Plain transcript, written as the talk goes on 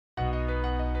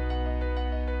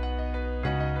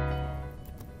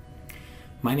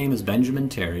My name is Benjamin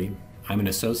Terry. I'm an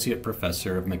associate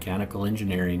professor of mechanical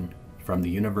engineering from the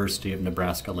University of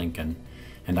Nebraska-Lincoln,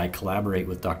 and I collaborate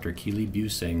with Dr. Keely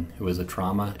Buesing, who is a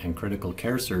trauma and critical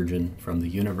care surgeon from the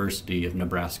University of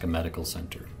Nebraska Medical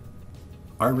Center.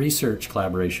 Our research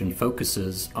collaboration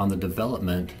focuses on the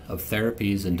development of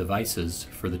therapies and devices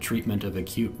for the treatment of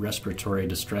acute respiratory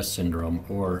distress syndrome,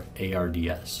 or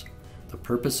ARDS. The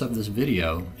purpose of this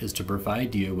video is to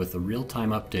provide you with a real-time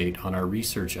update on our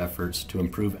research efforts to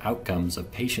improve outcomes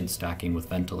of patient stacking with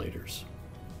ventilators.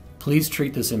 Please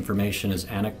treat this information as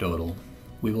anecdotal.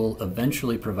 We will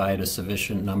eventually provide a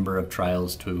sufficient number of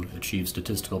trials to achieve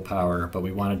statistical power, but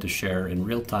we wanted to share in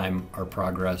real time our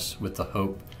progress with the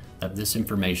hope that this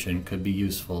information could be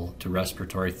useful to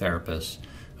respiratory therapists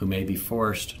who may be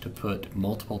forced to put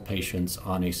multiple patients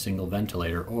on a single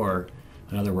ventilator, or,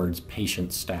 in other words,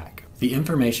 patient stack. The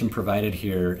information provided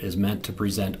here is meant to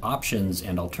present options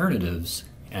and alternatives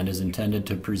and is intended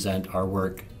to present our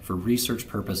work for research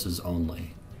purposes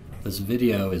only. This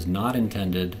video is not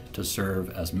intended to serve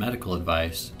as medical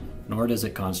advice, nor does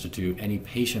it constitute any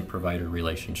patient-provider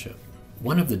relationship.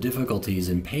 One of the difficulties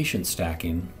in patient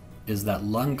stacking is that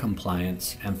lung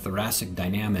compliance and thoracic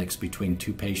dynamics between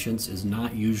two patients is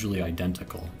not usually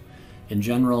identical. In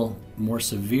general, more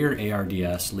severe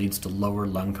ARDS leads to lower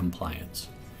lung compliance.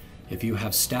 If you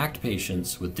have stacked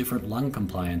patients with different lung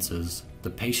compliances, the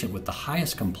patient with the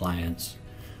highest compliance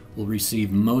will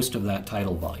receive most of that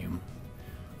tidal volume.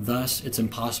 Thus, it's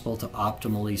impossible to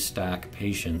optimally stack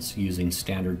patients using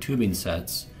standard tubing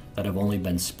sets that have only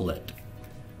been split.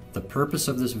 The purpose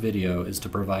of this video is to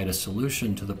provide a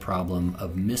solution to the problem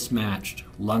of mismatched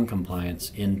lung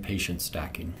compliance in patient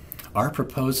stacking. Our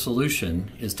proposed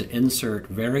solution is to insert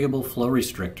variable flow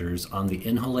restrictors on the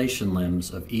inhalation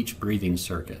limbs of each breathing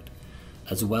circuit,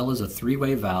 as well as a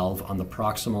three-way valve on the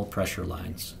proximal pressure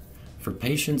lines. For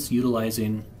patients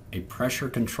utilizing a pressure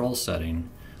control setting,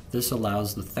 this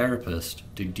allows the therapist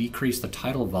to decrease the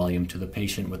tidal volume to the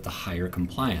patient with the higher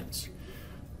compliance.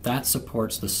 That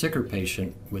supports the sicker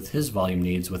patient with his volume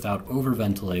needs without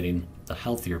overventilating the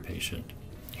healthier patient.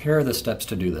 Here are the steps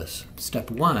to do this. Step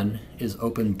 1 is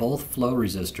open both flow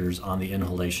resistors on the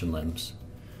inhalation limbs.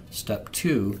 Step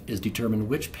 2 is determine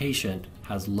which patient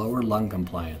has lower lung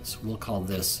compliance. We'll call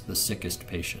this the sickest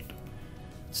patient.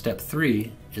 Step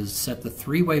 3 is set the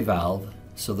three-way valve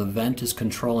so the vent is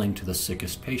controlling to the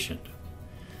sickest patient.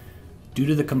 Due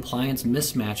to the compliance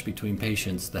mismatch between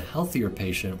patients, the healthier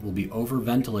patient will be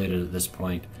overventilated at this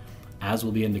point, as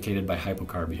will be indicated by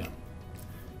hypocarbia.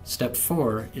 Step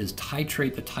 4 is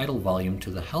titrate the tidal volume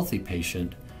to the healthy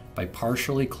patient by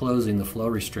partially closing the flow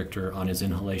restrictor on his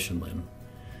inhalation limb.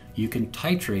 You can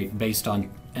titrate based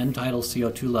on end-tidal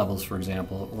CO2 levels, for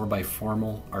example, or by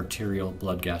formal arterial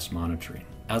blood gas monitoring.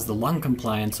 As the lung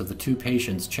compliance of the two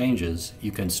patients changes,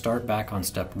 you can start back on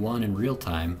step 1 in real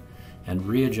time and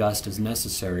readjust as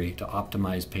necessary to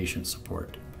optimize patient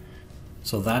support.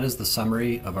 So that is the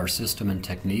summary of our system and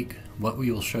technique. What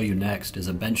we will show you next is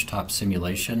a benchtop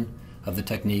simulation of the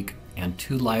technique and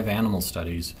 2 live animal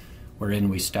studies wherein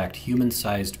we stacked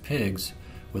human-sized pigs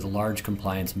with a large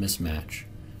compliance mismatch.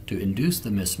 To induce the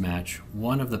mismatch,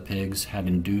 one of the pigs had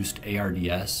induced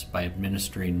ARDS by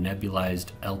administering nebulized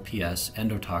LPS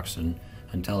endotoxin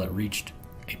until it reached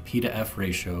a P to F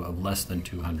ratio of less than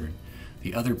 200.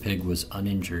 The other pig was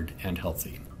uninjured and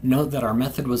healthy. Note that our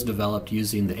method was developed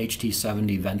using the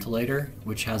HT70 ventilator,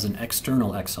 which has an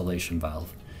external exhalation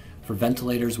valve. For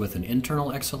ventilators with an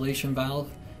internal exhalation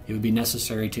valve, it would be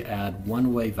necessary to add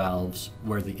one-way valves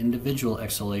where the individual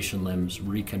exhalation limbs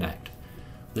reconnect.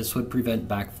 This would prevent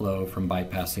backflow from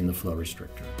bypassing the flow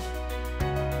restrictor.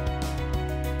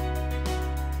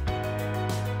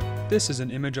 This is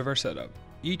an image of our setup.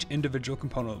 Each individual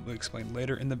component will be explained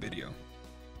later in the video.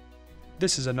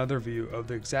 This is another view of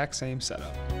the exact same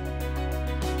setup.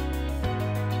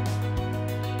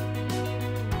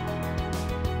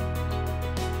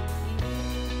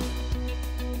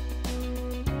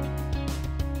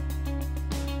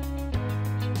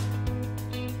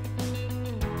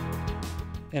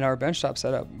 In our benchtop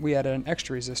setup, we added an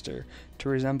extra resistor to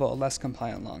resemble a less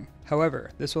compliant lung.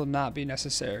 However, this will not be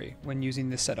necessary when using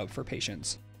this setup for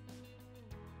patients.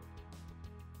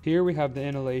 Here we have the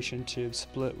inhalation tube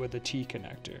split with a T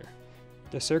connector.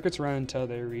 The circuits run until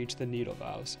they reach the needle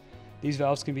valves. These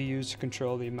valves can be used to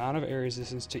control the amount of air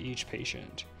resistance to each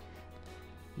patient.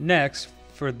 Next,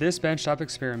 for this benchtop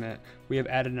experiment, we have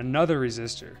added another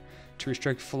resistor to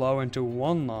restrict flow into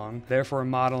one lung, therefore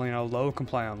modeling a low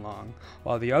compliant lung,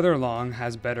 while the other lung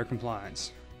has better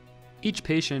compliance. Each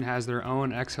patient has their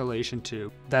own exhalation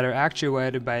tube that are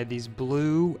actuated by these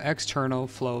blue external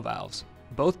flow valves.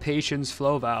 Both patients'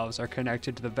 flow valves are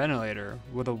connected to the ventilator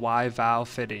with a Y valve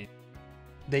fitting.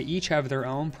 They each have their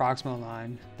own proximal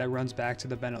line that runs back to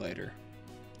the ventilator.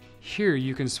 Here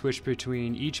you can switch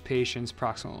between each patient's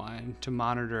proximal line to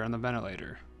monitor on the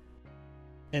ventilator.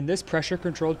 In this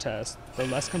pressure-controlled test, the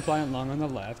less compliant lung on the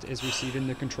left is receiving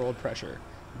the controlled pressure.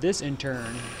 This in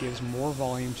turn gives more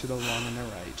volume to the lung on the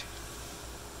right.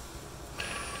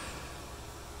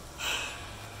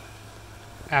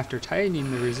 After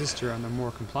tightening the resistor on the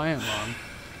more compliant lung,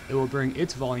 it will bring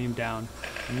its volume down,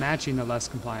 matching the less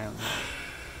compliant lung.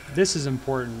 This is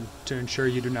important to ensure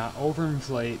you do not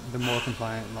overinflate the more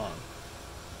compliant lung.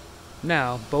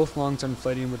 Now, both lungs are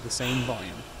inflating with the same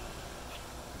volume.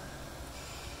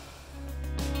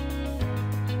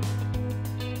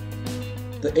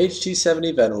 The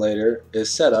HT70 ventilator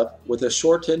is set up with a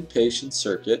shortened patient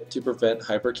circuit to prevent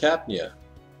hypercapnia.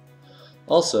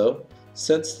 Also,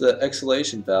 since the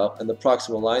exhalation valve and the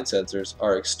proximal line sensors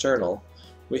are external,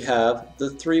 we have the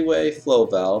three-way flow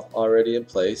valve already in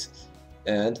place,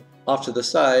 and off to the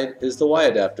side is the Y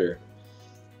adapter.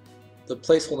 The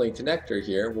place-holding connector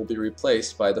here will be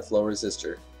replaced by the flow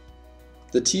resistor.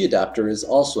 The T adapter is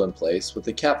also in place with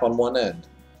the cap on one end.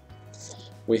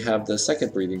 We have the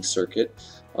second breathing circuit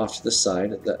off to the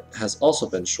side that has also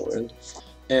been shortened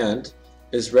and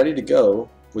is ready to go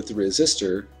with the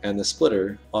resistor and the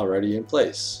splitter already in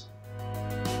place.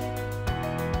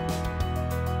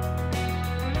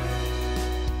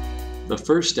 The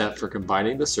first step for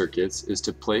combining the circuits is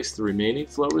to place the remaining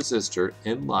flow resistor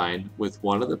in line with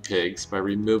one of the pigs by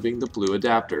removing the blue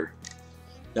adapter.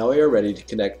 Now we are ready to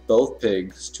connect both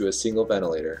pigs to a single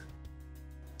ventilator.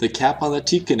 The cap on the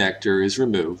T connector is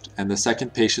removed and the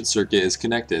second patient circuit is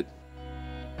connected.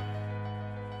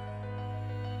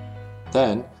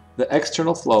 Then, the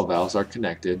external flow valves are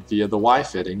connected via the Y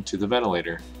fitting to the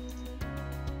ventilator.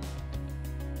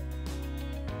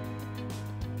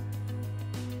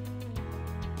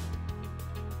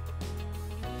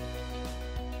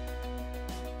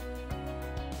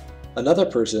 Another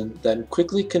person then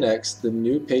quickly connects the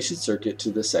new patient circuit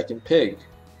to the second pig.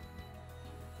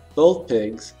 Both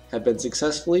pigs have been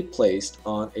successfully placed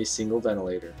on a single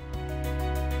ventilator.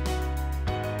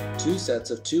 Two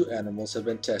sets of 2 animals have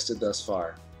been tested thus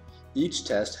far. Each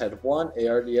test had one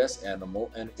ARDS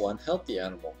animal and one healthy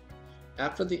animal.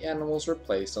 After the animals were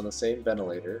placed on the same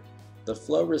ventilator, the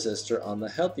flow resistor on the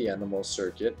healthy animal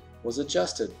circuit was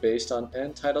adjusted based on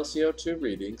end-tidal CO2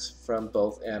 readings from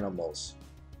both animals.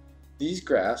 These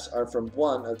graphs are from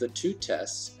one of the 2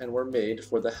 tests and were made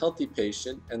for the healthy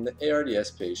patient and the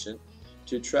ARDS patient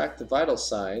to track the vital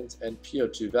signs and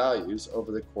PO2 values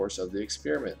over the course of the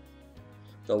experiment.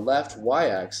 The left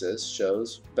y-axis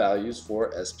shows values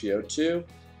for SpO2,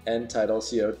 end-tidal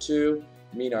CO2,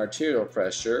 mean arterial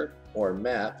pressure, or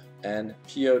MAP, and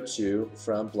PO2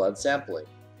 from blood sampling.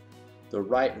 The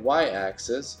right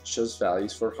y-axis shows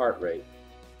values for heart rate.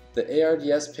 The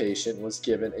ARDS patient was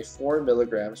given a 4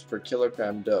 mg per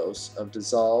kilogram dose of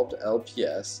dissolved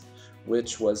LPS,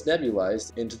 which was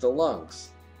nebulized into the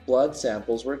lungs. Blood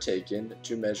samples were taken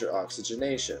to measure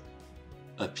oxygenation.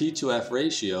 A P2F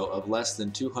ratio of less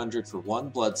than 200 for one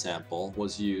blood sample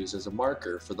was used as a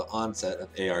marker for the onset of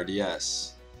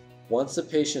ARDS. Once the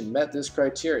patient met this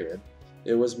criterion,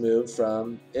 it was moved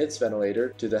from its ventilator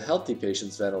to the healthy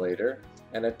patient's ventilator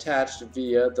and attached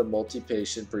via the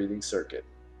multi-patient breathing circuit.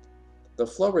 The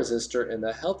flow resistor in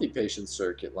the healthy patient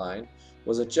circuit line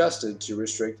was adjusted to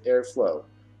restrict airflow,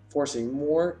 forcing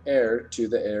more air to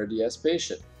the ARDS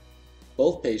patient.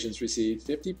 Both patients received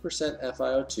 50%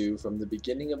 FiO2 from the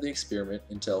beginning of the experiment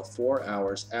until 4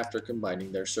 hours after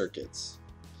combining their circuits.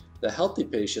 The healthy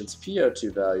patient's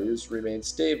PO2 values remained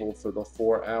stable for the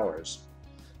 4 hours.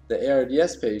 The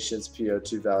ARDS patient's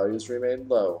PO2 values remained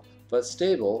low, but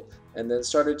stable, and then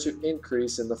started to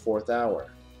increase in the 4th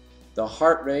hour. The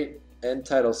heart rate,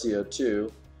 end-tidal CO2,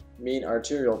 mean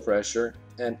arterial pressure,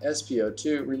 and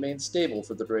SpO2 remained stable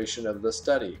for the duration of the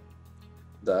study.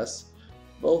 Thus,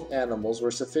 both animals were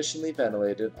sufficiently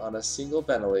ventilated on a single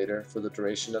ventilator for the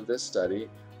duration of this study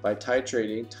by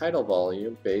titrating tidal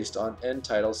volume based on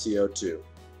end-tidal CO2.